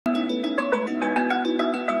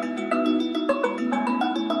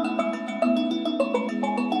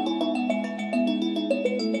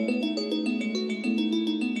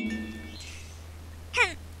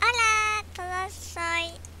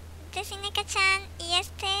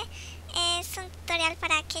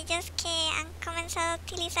aquellos que han comenzado a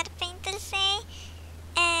utilizar Paint Tool Sai.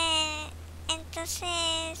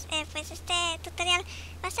 Entonces, pues este tutorial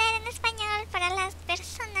va a ser en español para las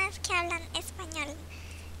personas que hablan español.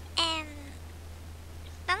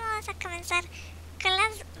 Vamos a comenzar con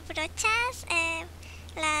las brochas,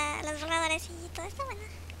 los borradores y todo esto. Bueno,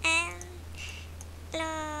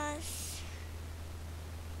 los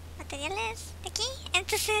materiales de aquí.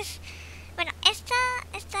 Entonces, bueno,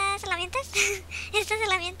 estas herramientas estas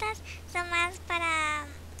herramientas son más para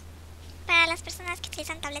las personas que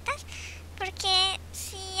utilizan tabletas, porque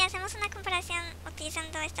si hacemos una comparación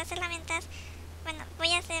utilizando estas herramientas, bueno,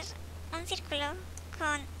 voy a hacer un círculo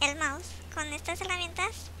con el mouse con estas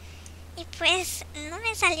herramientas y pues no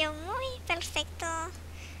me salió muy perfecto.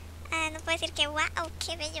 No puedo decir que wow,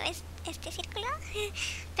 qué bello es este círculo,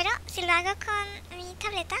 pero si lo hago con mi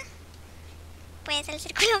tableta, pues el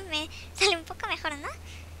círculo me sale un poco mejor, ¿no?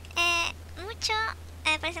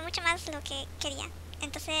 Parece mucho más lo que quería.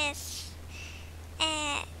 Entonces,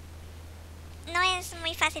 no es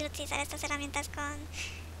muy fácil utilizar estas herramientas con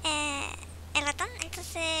el ratón.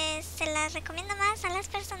 Entonces, se las recomiendo más a las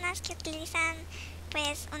personas que utilizan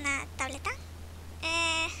pues una tableta.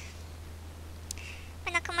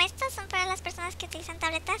 Bueno, como estos son para las personas que utilizan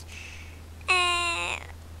tabletas,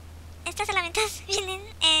 estas herramientas vienen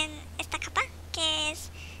en esta capa, que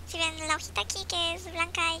es, si ven la hojita aquí que es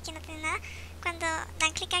blanca y que no tiene nada, cuando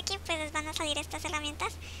dan clic aquí pues les van a salir estas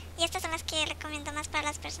herramientas, y estas son las que recomiendo más para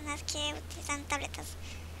las personas que utilizan tabletas.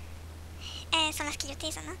 Son las que yo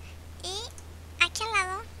utilizo, ¿no? Y aquí al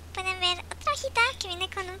lado pueden ver otra hojita que viene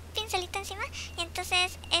con un pincelito encima, y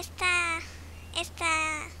entonces esta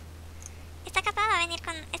capa va a venir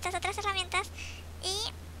con estas otras herramientas, y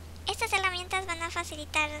estas herramientas van a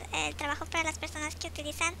facilitar el trabajo para las personas que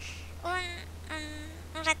utilizan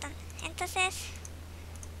un ratón. Entonces,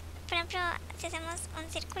 por ejemplo, si hacemos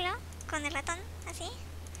un círculo con el ratón así,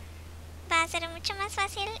 va a ser mucho más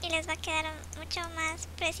fácil y les va a quedar mucho más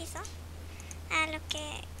preciso para lo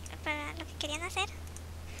que querían hacer.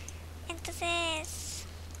 Entonces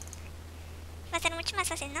va a ser mucho más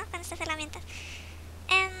fácil, ¿no? Con estas herramientas.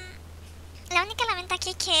 La única herramienta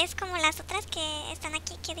aquí que es como las otras que están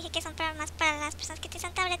aquí, que dije que son más para las personas que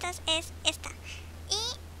utilizan tabletas, es esta. Y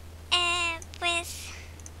pues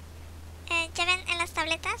ya ven, en las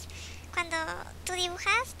tabletas, cuando tú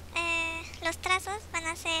dibujas, los trazos van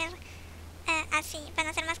a ser así, van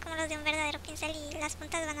a ser más como los de un verdadero pincel, y las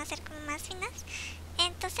puntas van a ser como más finas.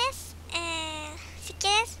 Entonces, si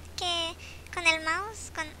quieres que con el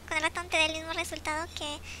mouse, con el ratón te dé el mismo resultado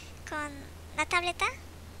que con la tableta,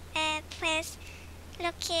 pues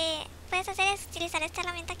lo que puedes hacer es utilizar esta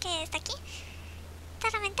herramienta que está aquí, esta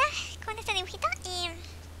herramienta con este dibujito, y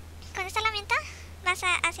con esta herramienta vas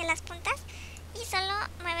hacia las puntas y solo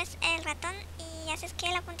mueves el ratón y haces que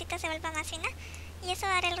la puntita se vuelva más fina, y eso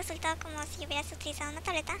dará el resultado como si hubieras utilizado una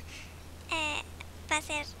tableta. Va a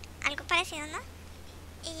ser algo parecido, ¿no?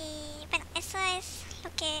 Y bueno, eso es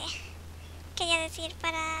lo que quería decir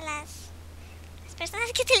para las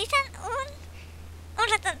personas que utilizan un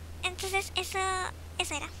ratón. Entonces eso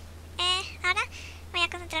era. Ahora voy a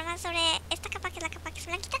concentrar más sobre esta capa, que es la capa que es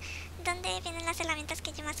blanquita, donde vienen las herramientas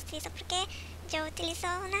que yo más utilizo, porque yo utilizo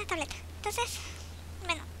una tableta. Entonces,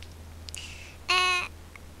 bueno,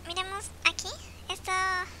 miremos aquí. Esto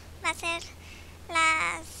va a ser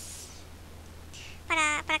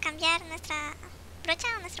para cambiar nuestra brocha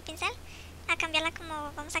o nuestro pincel, a cambiarla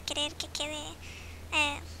como vamos a querer que quede.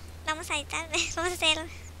 Vamos a editar,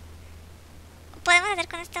 podemos hacer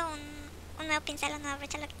con esto un nuevo pincel, una nueva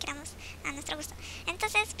brocha, lo que queramos a nuestro gusto.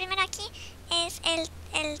 Entonces, primero aquí es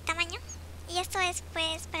el tamaño, y esto es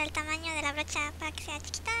pues para el tamaño de la brocha, para que sea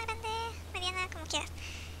chiquita, grande, mediana, como quieras.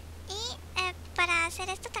 Y para hacer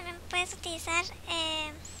esto también puedes utilizar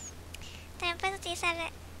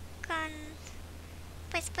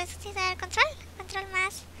puedes utilizar control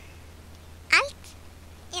más alt,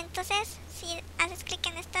 y entonces si haces clic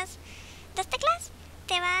en estas dos teclas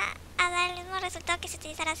te va a dar el mismo resultado que si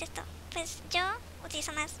utilizaras esto. Pues yo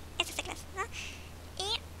utilizo más estas teclas, ¿no?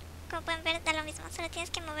 Y como pueden ver, da lo mismo, solo tienes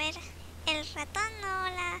que mover el ratón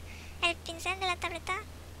o el pincel de la tableta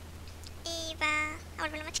y va a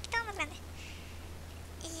volverlo más chiquito o más grande.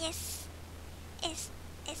 Y es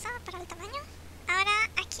eso para el tamaño. Ahora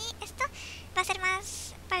aquí esto va a ser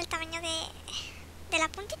más para el tamaño de la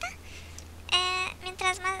puntita.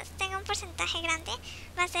 Mientras más tenga un porcentaje grande,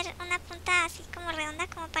 va a ser una punta así como redonda,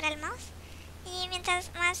 como para el mouse. Y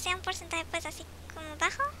mientras más sea un porcentaje pues así como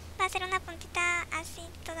bajo, va a ser una puntita así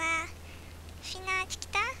toda fina,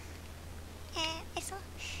 chiquita. Eso.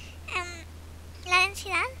 La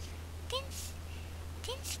densidad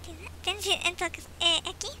en todo caso,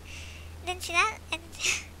 aquí, densidad,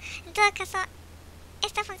 en todo caso,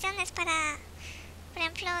 esta función es para, por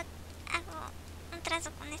ejemplo, hago un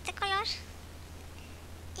trazo con este color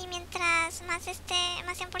y mientras más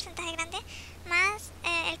sea un porcentaje grande, más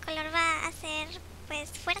el color va a ser pues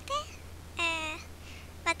fuerte,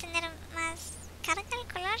 va a tener más carga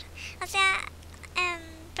el color. O sea,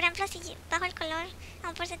 por ejemplo, si bajo el color a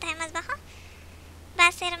un porcentaje más bajo, va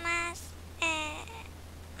a ser más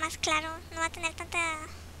claro, no va a tener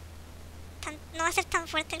no va a ser tan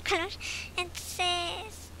fuerte el color.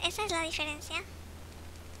 Entonces esa es la diferencia.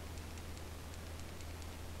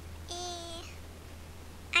 Y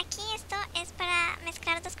aquí esto es para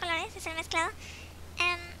mezclar dos colores, es el mezclado.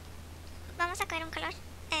 Vamos a coger un color,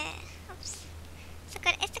 vamos a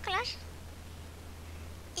coger este color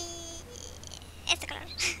y este color.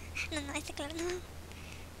 no, este color no.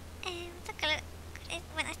 Este color,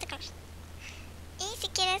 bueno, este color. Y si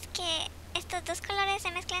quieres que estos dos colores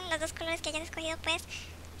se mezclen, los dos colores que hayas escogido, pues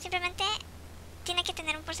simplemente tiene que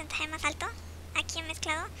tener un porcentaje más alto. Aquí en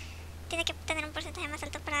mezclado tiene que tener un porcentaje más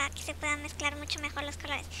alto para que se puedan mezclar mucho mejor los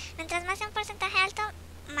colores. Mientras más sea un porcentaje alto,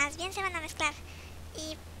 más bien se van a mezclar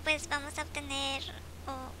y pues vamos a obtener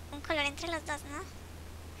un color entre los dos, ¿no?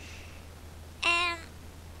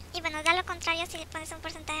 Y bueno, da lo contrario si le pones un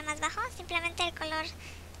porcentaje más bajo, simplemente el color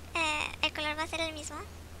va a ser el mismo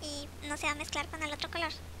y no se va a mezclar con el otro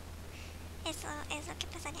color. Eso es lo que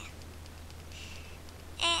pasaría.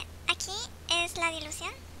 Aquí es la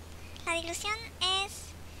dilución. La dilución es...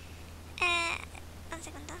 un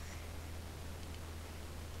segundo.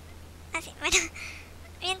 Así, bueno.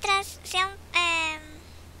 Mientras sea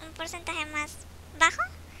un porcentaje más bajo,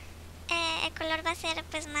 el color va a ser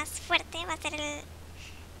pues más fuerte, va a ser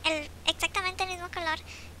exactamente el mismo color,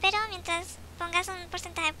 pero mientras pongas un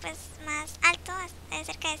porcentaje pues más alto,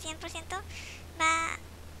 cerca de 100%, va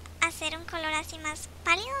a ser un color así más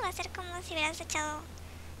pálido, va a ser como si le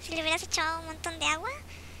hubieras echado un montón de agua.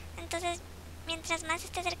 Entonces mientras más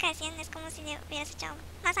esté cerca de 100 es como si le hubieras echado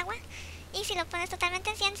más agua, y si lo pones totalmente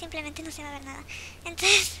en 100 simplemente no se va a ver nada.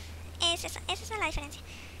 Entonces esa es la diferencia.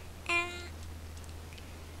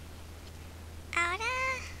 Ahora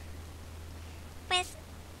pues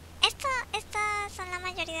estas son la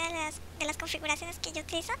mayoría de las configuraciones que yo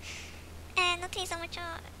utilizo. No utilizo mucho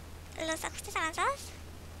los ajustes avanzados,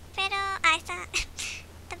 pero esta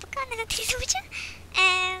tampoco no la utilizo mucho.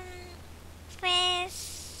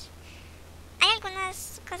 Pues hay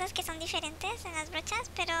algunas cosas que son diferentes en las brochas,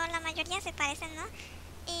 pero la mayoría se parecen, ¿no?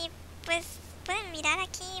 Y pues pueden mirar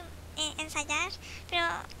aquí, ensayar, pero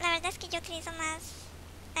la verdad es que yo utilizo más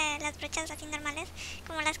las brochas así normales,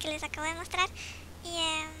 como las que les acabo de mostrar. Y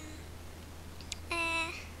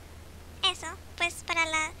eso, pues para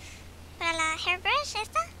la hairbrush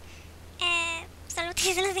esta, solo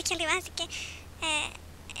utilizo las de aquí arriba, así que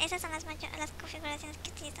esas son las configuraciones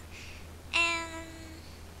que utilizo.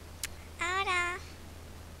 Ahora,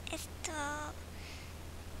 esto,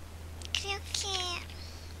 creo que,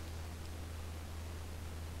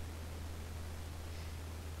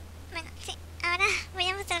 bueno, sí, ahora voy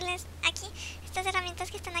a mostrarles aquí estas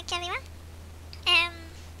herramientas que están aquí arriba.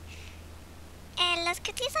 Los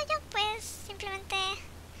que utilizo yo, pues simplemente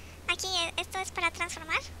aquí esto es para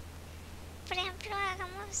transformar. Por ejemplo,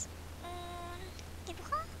 hagamos un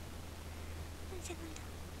dibujo. Un segundo.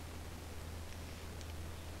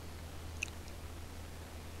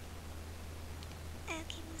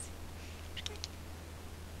 Ok, vamos. ¿Por qué no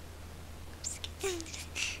quiero?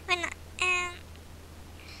 Bueno,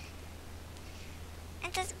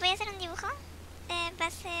 entonces voy a hacer un dibujo. Va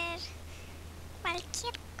a ser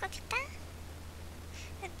cualquier cosita.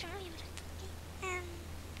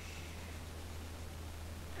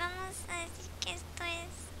 Vamos a decir que esto es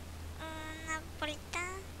una bolita.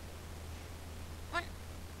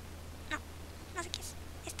 No sé qué es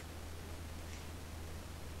esto.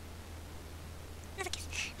 No sé qué es.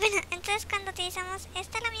 Bueno, entonces cuando utilizamos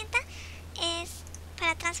esta herramienta es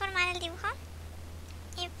para transformar el dibujo.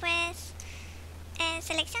 Y pues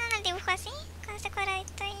seleccionan el dibujo así, con este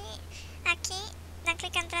cuadradito, y aquí dan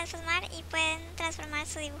clic en transformar y pueden transformar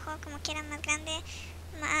su dibujo como quieran, más grande,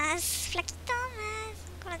 más flaquito, más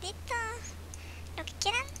gordito, lo que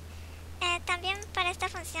quieran. También para esta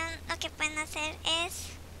función lo que pueden hacer es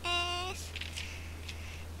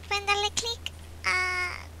pueden darle clic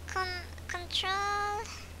a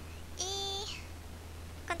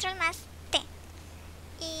control más T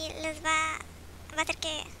y les va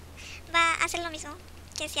a hacer lo mismo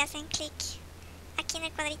que si hacen clic aquí en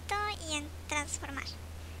el cuadrito y en transformar,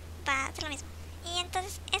 va a hacer lo mismo. Y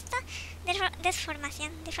entonces esto,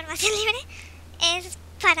 deformación libre, es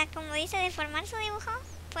para, como dice, deformar su dibujo.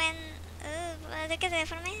 Pueden hacer que se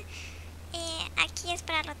deforme. Y aquí es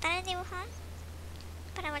para rotar el dibujo,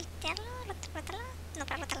 para voltearlo, rotarlo, no,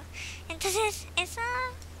 para rotarlo. Entonces eso,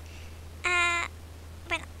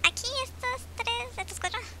 bueno, aquí estos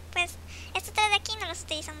cuatro, pues estos tres de aquí no los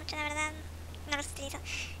utilizo mucho, la verdad, no los utilizo.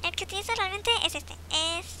 El que utilizo realmente es este,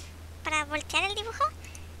 es para voltear el dibujo.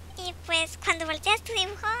 Y pues cuando volteas tu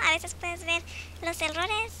dibujo a veces puedes ver los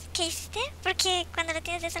errores que hiciste, porque cuando lo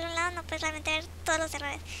tienes de solo un lado no puedes realmente ver todos los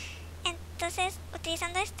errores. Entonces,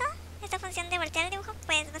 utilizando esta función de voltear el dibujo,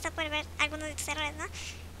 pues vas a poder ver algunos de tus errores, ¿no?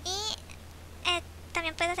 Y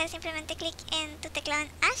también puedes hacer simplemente clic en tu teclado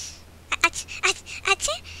en H,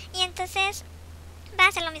 y entonces va a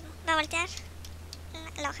hacer lo mismo, va a voltear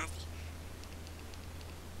la hoja así.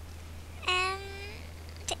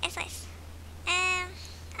 Sí, eso es.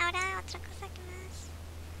 Ahora otra cosa que más.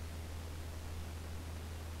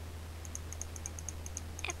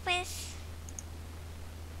 Pues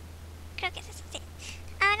creo que es eso, sí.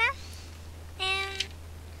 Ahora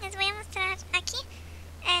les voy a mostrar aquí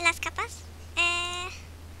las capas.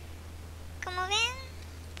 Como ven,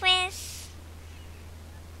 pues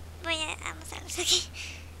voy a mostrarles aquí.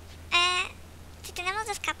 Si tenemos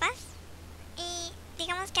dos capas y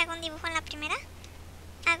digamos que hago un dibujo en la primera,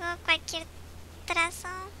 hago cualquier trazo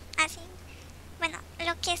así. Bueno,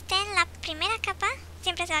 lo que esté en la primera capa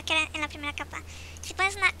siempre se va a quedar en la primera capa. Si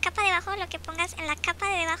pones una capa debajo, lo que pongas en la capa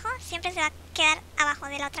de debajo siempre se va a quedar abajo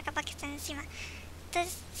de la otra capa que está encima.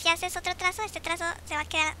 Entonces, si haces otro trazo, este trazo se va a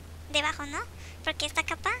quedar debajo, ¿no? Porque esta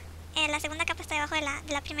capa, la segunda capa está debajo de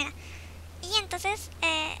la primera. Y entonces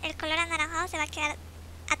el color anaranjado se va a quedar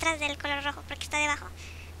atrás del color rojo porque está debajo.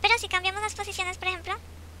 Pero si cambiamos las posiciones, por ejemplo,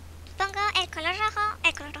 pongo el color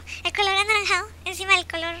anaranjado encima del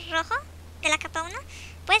color rojo de la capa 1,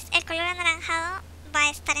 pues el color anaranjado va a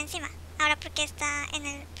estar encima. Ahora porque está en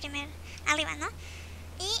el primer arriba, ¿no?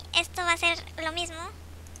 Y esto va a ser lo mismo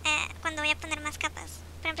cuando voy a poner más capas.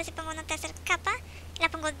 Por ejemplo, si pongo una tercera capa, la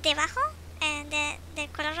pongo debajo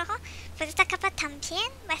del color rojo, pues esta capa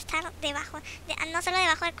también va a estar debajo, no solo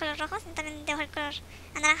debajo del color rojo, sino también debajo del color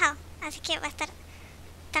anaranjado. Así que va a estar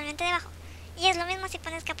totalmente debajo. Y es lo mismo si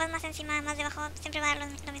pones capas más encima, más debajo, siempre va a dar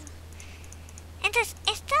lo mismo. Entonces,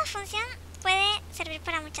 esta función puede servir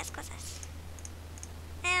para muchas cosas.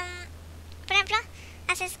 Por ejemplo,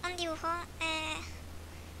 haces un dibujo,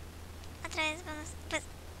 otra vez vamos, pues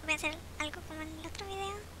voy a hacer algo como en el otro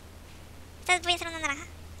video. Entonces voy a hacer una naranja.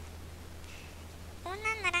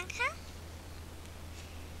 Una naranja.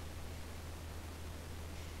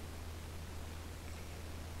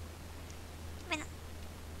 Bueno,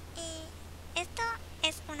 y esto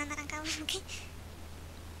es una naranja, ¿ok?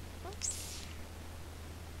 Ups.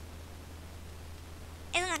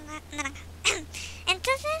 Es una naranja.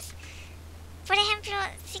 Entonces, por ejemplo,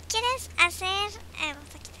 si quieres hacer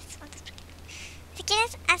si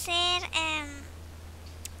quieres hacer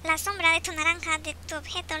la sombra de tu naranja, de tu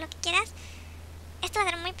objeto, lo que quieras, esto va a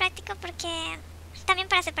ser muy práctico porque también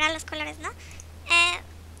para separar los colores, ¿no?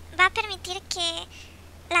 Va a permitir que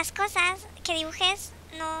las cosas que dibujes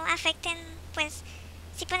no afecten, pues,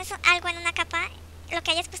 si pones algo en una capa, lo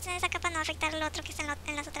que hayas puesto en esa capa no va a afectar lo otro que está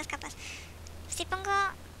en las otras capas. Si pongo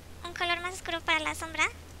un color más oscuro para la sombra,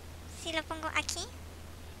 si lo pongo aquí,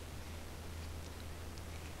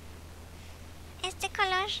 este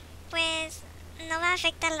color pues no va a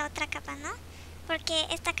afectar la otra capa, ¿no? Porque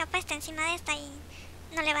esta capa está encima de esta y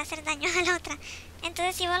no le va a hacer daño a la otra.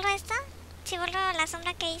 Entonces si borro esto, si borro la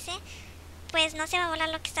sombra que hice, pues no se va a borrar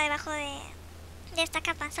lo que está debajo de esta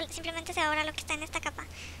capa, simplemente se va a borrar lo que está en esta capa.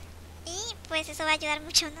 Y pues eso va a ayudar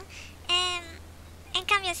mucho, ¿no? En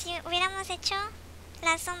cambio, si hubiéramos hecho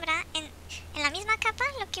la sombra en la misma capa,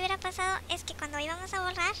 lo que hubiera pasado es que cuando íbamos a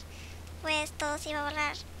borrar, pues todo se iba a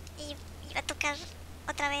borrar y iba a tocar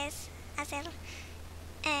otra vez hacer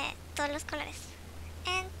todos los colores.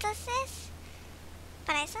 Entonces,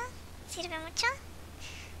 para eso sirve mucho.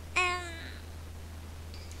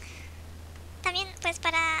 También pues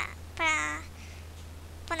para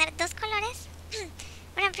poner dos colores.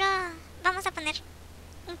 Por ejemplo, vamos a poner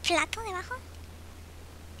un plato debajo,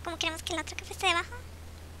 como queremos que la otra capa esté debajo.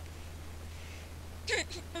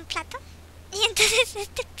 Un plato. Y entonces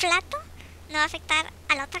este plato no va a afectar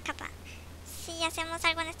a la otra capa. Si hacemos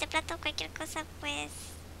algo en este plato, cualquier cosa, pues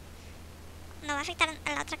no va a afectar a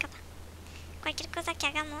la otra capa. Cualquier cosa que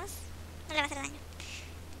hagamos no le va a hacer daño.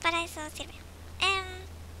 Para eso sirve.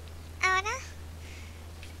 Ahora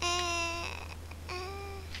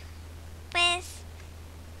pues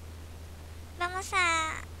vamos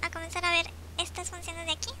a comenzar a ver estas funciones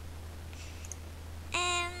de aquí.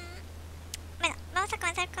 Bueno, vamos a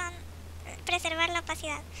comenzar con preservar la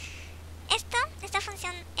opacidad. Esto esta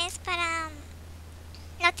función es para...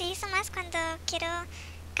 la utilizo más cuando quiero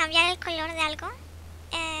cambiar el color de algo.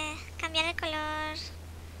 Cambiar el color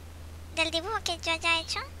del dibujo que yo haya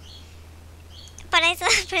hecho. Para eso,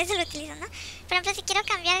 por eso lo utilizo, ¿no? Por ejemplo, si quiero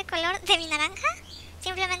cambiar el color de mi naranja,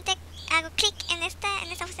 simplemente hago clic en esta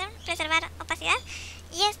función, preservar opacidad.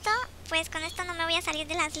 Y esto, pues con esto no me voy a salir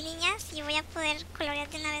de las líneas y voy a poder colorear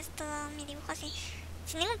de una vez todo mi dibujo así,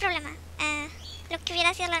 sin ningún problema. Lo que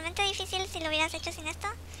hubiera sido realmente difícil si lo hubieras hecho sin esto,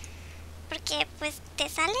 porque pues te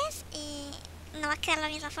sales y no va a quedar la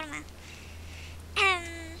misma forma.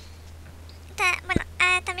 Bueno,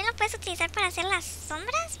 también lo puedes utilizar para hacer las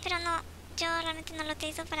sombras, pero no, yo realmente no lo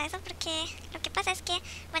utilizo para eso, porque lo que pasa es que,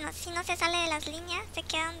 bueno, si no se sale de las líneas, se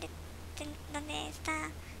queda donde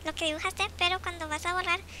está lo que dibujaste, pero cuando vas a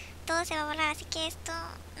borrar, todo se va a borrar, así que esto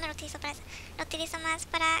no lo utilizo para eso. Lo utilizo más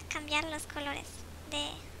para cambiar los colores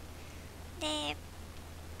de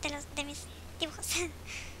mis dibujos.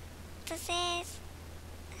 Entonces,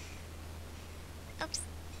 ups, ok.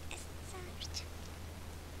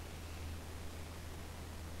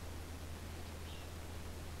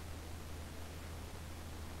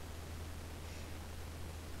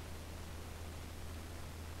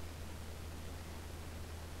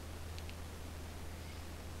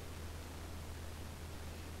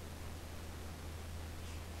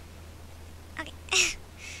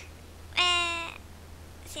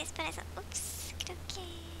 Si es para eso, ups, creo que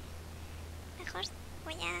mejor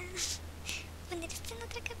voy a poner esto en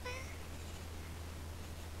otra capa.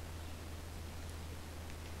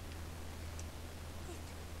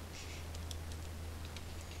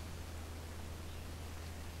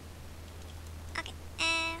 Ok,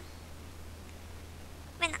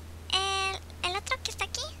 bueno, el otro que está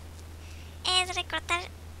aquí es recortar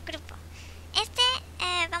grupo. Este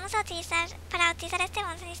vamos a utilizar, para utilizar este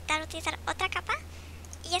vamos a necesitar utilizar otra capa.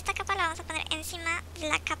 Y esta capa la vamos a poner encima de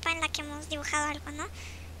la capa en la que hemos dibujado algo, ¿no?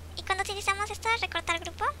 Y cuando utilizamos esto de recortar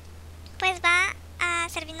grupo, pues va a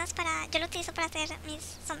servirnos para... yo lo utilizo para hacer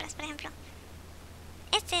mis sombras, por ejemplo.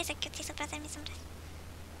 Este es el que utilizo para hacer mis sombras.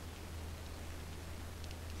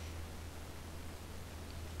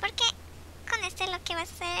 Porque con este lo que vas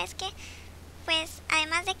a hacer es que, pues,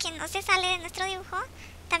 además de que no se sale de nuestro dibujo,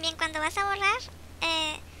 también cuando vas a borrar,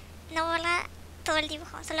 no borra todo el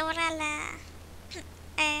dibujo, solo borra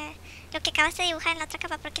lo que acabas de dibujar en la otra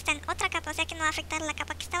capa, porque está en otra capa, o sea que no va a afectar la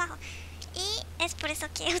capa que está abajo. Y es por eso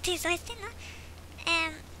que utilizo este, ¿no?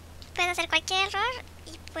 Puedes hacer cualquier error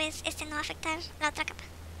y pues este no va a afectar la otra capa.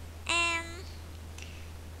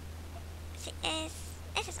 Sí,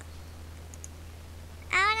 es eso.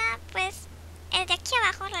 Ahora pues el de aquí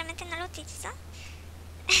abajo realmente no lo utilizo.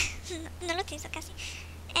 no lo utilizo casi.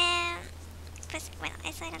 Pues bueno,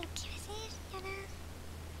 eso era lo que iba a decir. Y ahora...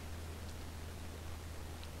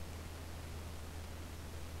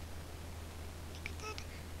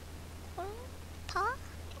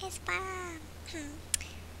 es para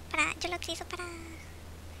yo lo utilizo para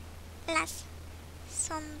las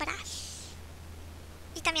sombras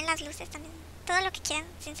y también las luces, también todo lo que quieran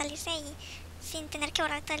sin salirse y sin tener que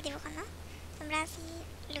borrar todo el dibujo, ¿no? Sombras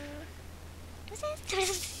y luces, por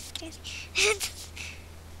eso se escribe así. Entonces,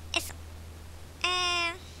 eso.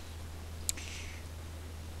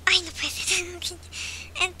 Ay, no puede ser. Okay.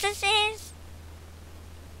 Entonces,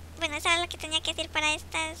 bueno, eso era lo que tenía que decir para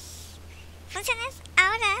estas funciones.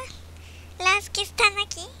 Ahora, las que están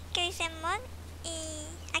aquí, que dicen mod, y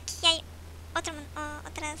aquí hay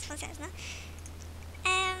otras funciones, ¿no?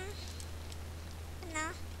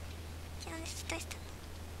 No, yo no necesito esto.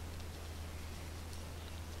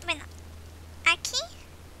 Bueno, aquí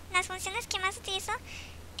las funciones que más utilizo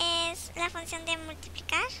es la función de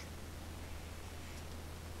multiplicar,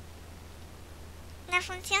 la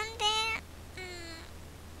función de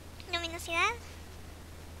luminosidad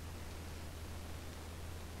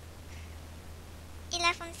y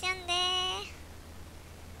la función de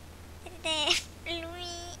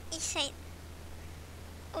Lumi y Shade.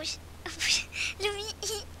 Lumi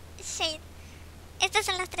y Shade. Estas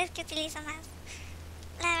son las tres que utilizo más.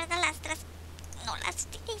 La verdad las otras no las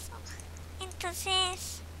utilizo.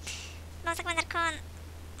 Entonces vamos a comenzar con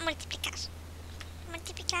multiplicar.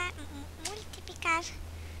 Multiplicar.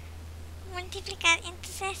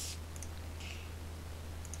 Entonces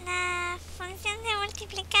la función de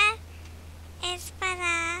multiplicar es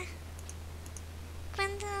para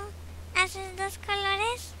cuando haces dos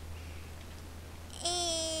colores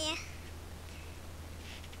y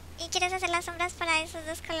quieres hacer las sombras para esos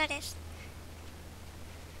dos colores.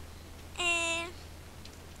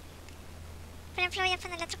 Por ejemplo, voy a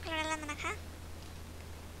ponerle otro color a la naranja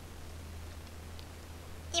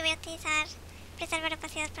y voy a utilizar preservar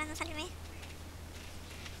opacidad para no salirme.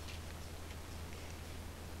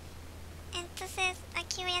 Entonces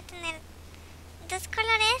aquí voy a tener dos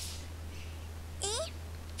colores y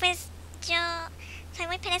pues yo soy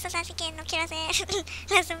muy perezosa, así que no quiero hacer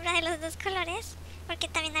la sombra de los dos colores, porque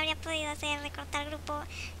también habría podido hacer recortar grupo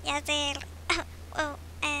y hacer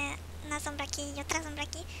una sombra aquí y otra sombra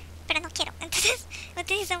aquí, pero no quiero. Entonces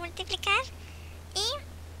utilizo multiplicar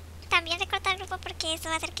y también recortar grupo, porque eso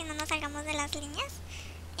va a hacer que no nos salgamos de las líneas.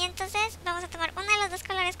 Y entonces vamos a tomar uno de los dos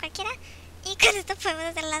colores cualquiera y con esto podemos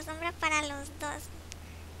hacer la sombra para los dos.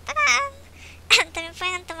 ¡Tarán! También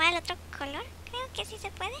pueden tomar el otro color, creo que sí se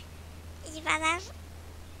puede, y va a dar,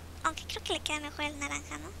 aunque creo que le queda mejor el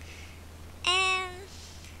naranja, ¿no?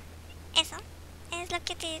 Eso es lo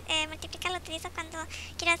que multiplicar lo utilizo cuando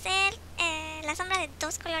quiero hacer la sombra de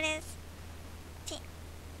dos colores. Sí,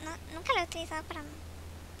 no, nunca lo he utilizado para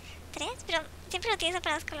tres, pero siempre lo utilizo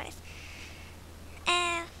para dos colores.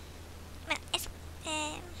 Bueno, eso.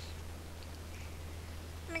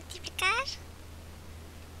 Multiplicar.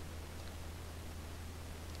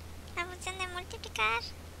 La función de multiplicar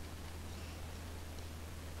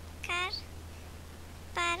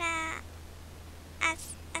para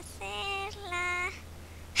hacer la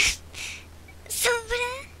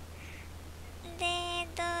sombra de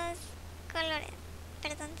dos colores.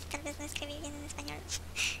 Perdón, tal vez no escribí bien en español.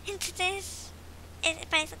 Entonces,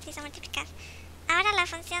 para eso utilizo multiplicar. Ahora la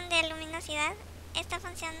función de luminosidad. Esta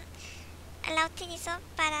función la utilizo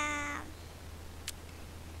para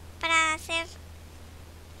hacer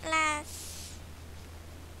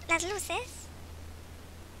las luces.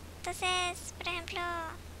 Entonces, por ejemplo,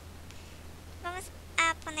 vamos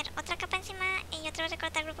a poner otra capa encima y otro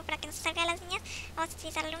recortar grupo para que no se salga de las líneas. Vamos a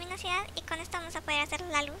utilizar la luminosidad y con esto vamos a poder hacer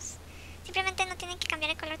la luz. Simplemente no tienen que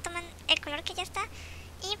cambiar el color, toman el color que ya está.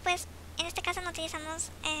 Y pues en este caso no utilizamos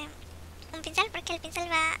un pincel, porque el pincel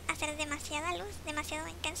va a hacer demasiada luz, demasiado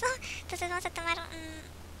intenso. Entonces vamos a tomar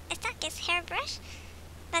esta, que es Hairbrush.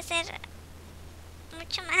 Va a ser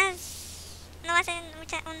mucho más, no va a ser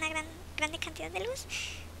una grande cantidad de luz,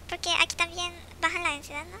 porque aquí también bajan la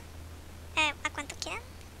densidad, ¿no? A cuanto quieran,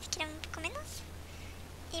 si quieren un poco menos.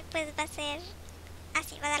 Y pues va a ser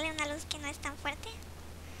así, va a darle una luz que no es tan fuerte,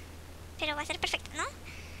 pero va a ser perfecta, ¿no?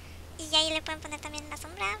 Y ahí le pueden poner también la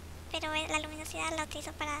sombra, pero la luminosidad la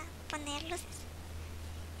utilizo para poner luces.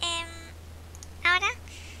 Ahora,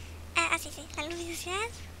 así sí, la luminosidad.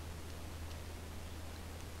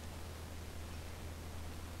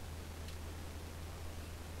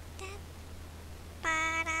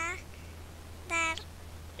 Para dar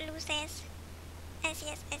luces. Sí,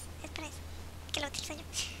 es para eso que lo utilizo yo.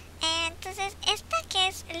 Entonces, esta que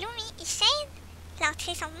es Lumi y Shade la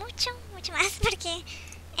utilizo mucho más, porque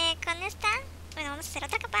con esta, bueno, vamos a hacer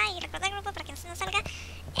otra capa y recordar el grupo para que no se nos salga.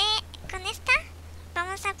 Con esta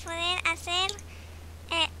vamos a poder hacer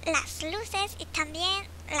las luces y también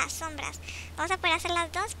las sombras. Vamos a poder hacer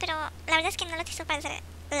las dos, pero la verdad es que no lo utilizo para hacer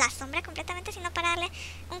la sombra completamente, sino para darle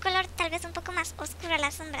un color tal vez un poco más oscuro a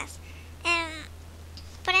las sombras.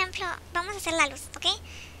 Por ejemplo, vamos a hacer la luz, ¿ok?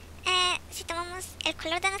 Si tomamos el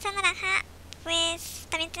color de nuestra naranja, pues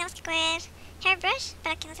también tenemos que coger Hairbrush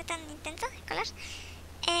para que no sea tan intenso el color.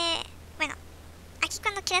 Bueno, aquí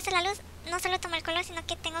cuando quiero hacer la luz, no solo tomo el color, sino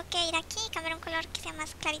que tengo que ir aquí y cambiar un color que sea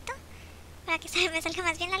más clarito, para que me salga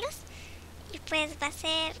más bien la luz. Y pues va a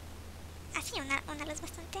ser así, una luz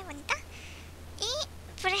bastante bonita.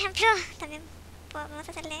 Y, por ejemplo, también podemos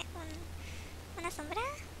hacerle una sombra.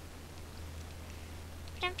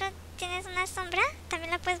 Por ejemplo, tienes una sombra,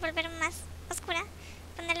 también la puedes volver más oscura,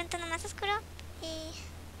 ponerle un tono más oscuro. Y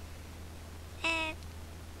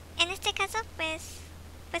en este caso, pues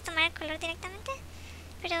puedes tomar el color directamente,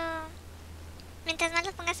 pero mientras más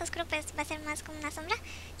lo pongas oscuro, pues va a ser más como una sombra.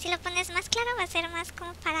 Si lo pones más claro, va a ser más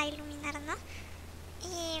como para iluminar, ¿no?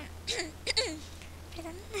 Y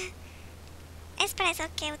perdón. Es para eso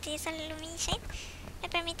que utilizo el Lumi Shade. Me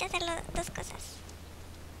permite hacer dos cosas.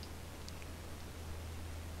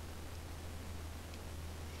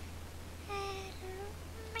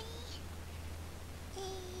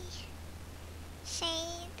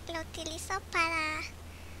 Shade lo utilizo para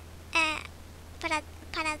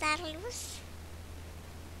dar luz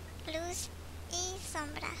y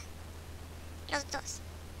sombra, los dos.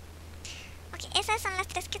 Ok, esas son las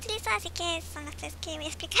tres que utilizo, así que son las tres que voy a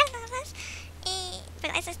explicar nada más.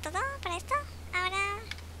 Pero eso es todo para esto. Ahora,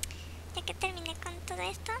 ya que terminé con todo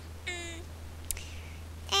esto,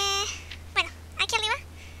 bueno, aquí arriba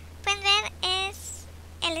pueden ver es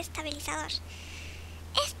el estabilizador.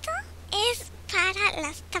 Esto es para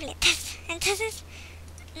las tabletas, entonces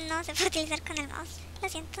no se puede utilizar con el mouse. Lo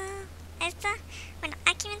siento. Esto, bueno,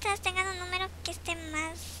 aquí mientras tengan un número que esté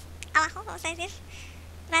más abajo, vamos a decir,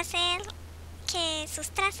 va a ser que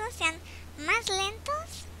sus trazos sean más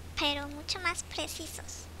lentos, pero mucho más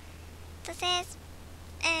precisos. Entonces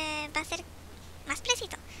va a ser más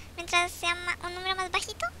preciso. Mientras sea un número más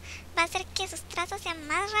bajito, va a hacer que sus trazos sean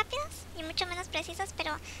más rápidos y mucho menos precisos,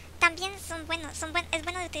 pero también son buenos. Es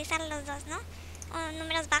bueno de utilizar los dos, ¿no? O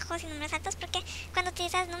números bajos y números altos, porque cuando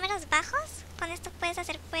utilizas números bajos, con esto puedes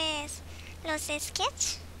hacer pues los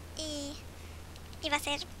sketch y va a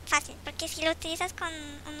ser fácil, porque si lo utilizas con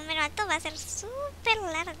un número alto va a ser súper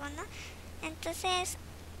largo, ¿no? Entonces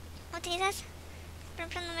utilizas por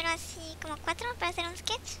ejemplo un número así como 4 para hacer un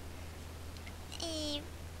sketch y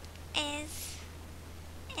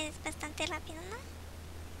es bastante rápido, ¿no?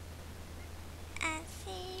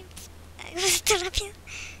 Así, bastante rápido.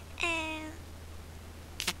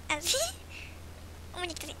 Así, un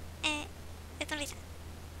muñequito así, de sonrisa.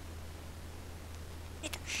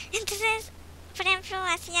 Listo. Entonces, por ejemplo,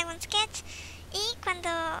 así hago un sketch y cuando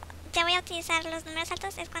ya voy a utilizar los números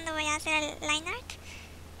altos es cuando voy a hacer el line art.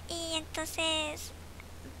 Y entonces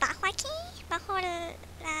bajo aquí, bajo la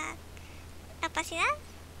opacidad,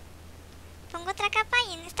 pongo otra capa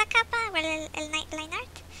y en esta capa hago el line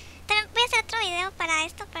art. También voy a hacer otro video para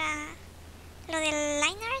esto, para lo del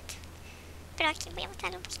line art, pero aquí voy a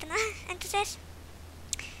mostrarlo un poquito, ¿no? Entonces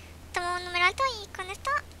tomo un número alto y con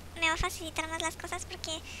esto me va a facilitar más las cosas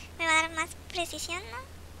porque me va a dar más precisión, ¿no?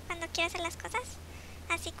 Cuando quiero hacer las cosas.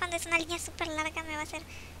 Así cuando es una línea súper larga me va a ser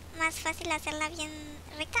más fácil hacerla bien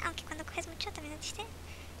recta, aunque cuando coges mucho también es chiste.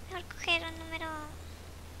 Mejor coger un número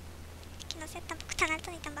que no sea tampoco tan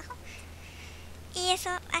alto ni tan bajo. Y eso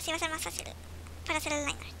así va a ser más fácil para hacer el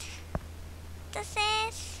line art.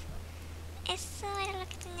 Entonces, eso era lo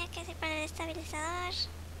que tenía que hacer para el estabilizador.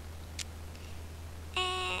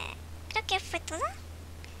 Creo que fue todo.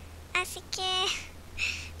 Así que,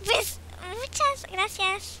 pues, muchas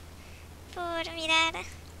gracias por mirar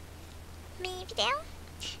mi video.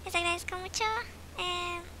 Les agradezco mucho.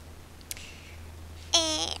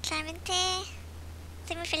 Realmente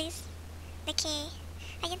estoy muy feliz de que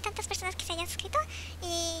hayan tantas personas que se hayan suscrito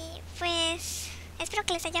y pues espero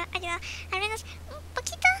que les haya ayudado al menos un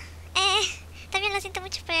poquito. También lo siento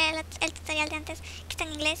mucho por el tutorial de antes que está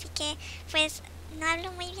en inglés y que pues no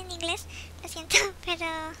hablo muy bien inglés, lo siento,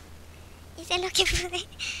 pero hice lo que pude.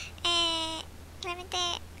 Realmente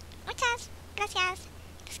muchas gracias,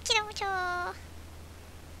 los quiero mucho.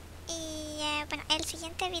 Y bueno, el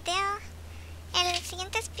siguiente video, el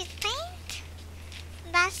siguiente speed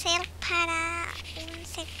paint va a ser para un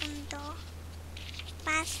segundo.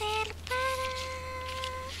 Va a ser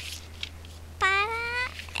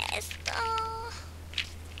para esto.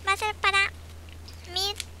 Va a ser para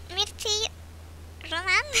Mirti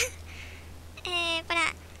Roman.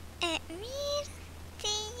 Para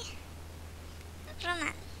Mirti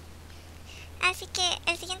Roman. Así que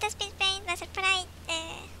el siguiente speed paint va a ser para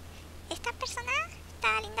esta persona,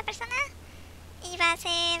 esta linda persona. Y va a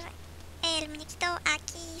ser el muñequito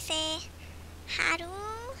aquí se Haru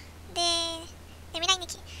de Mirai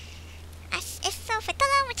Nikki. Eso fue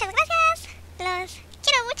todo, muchas gracias. Los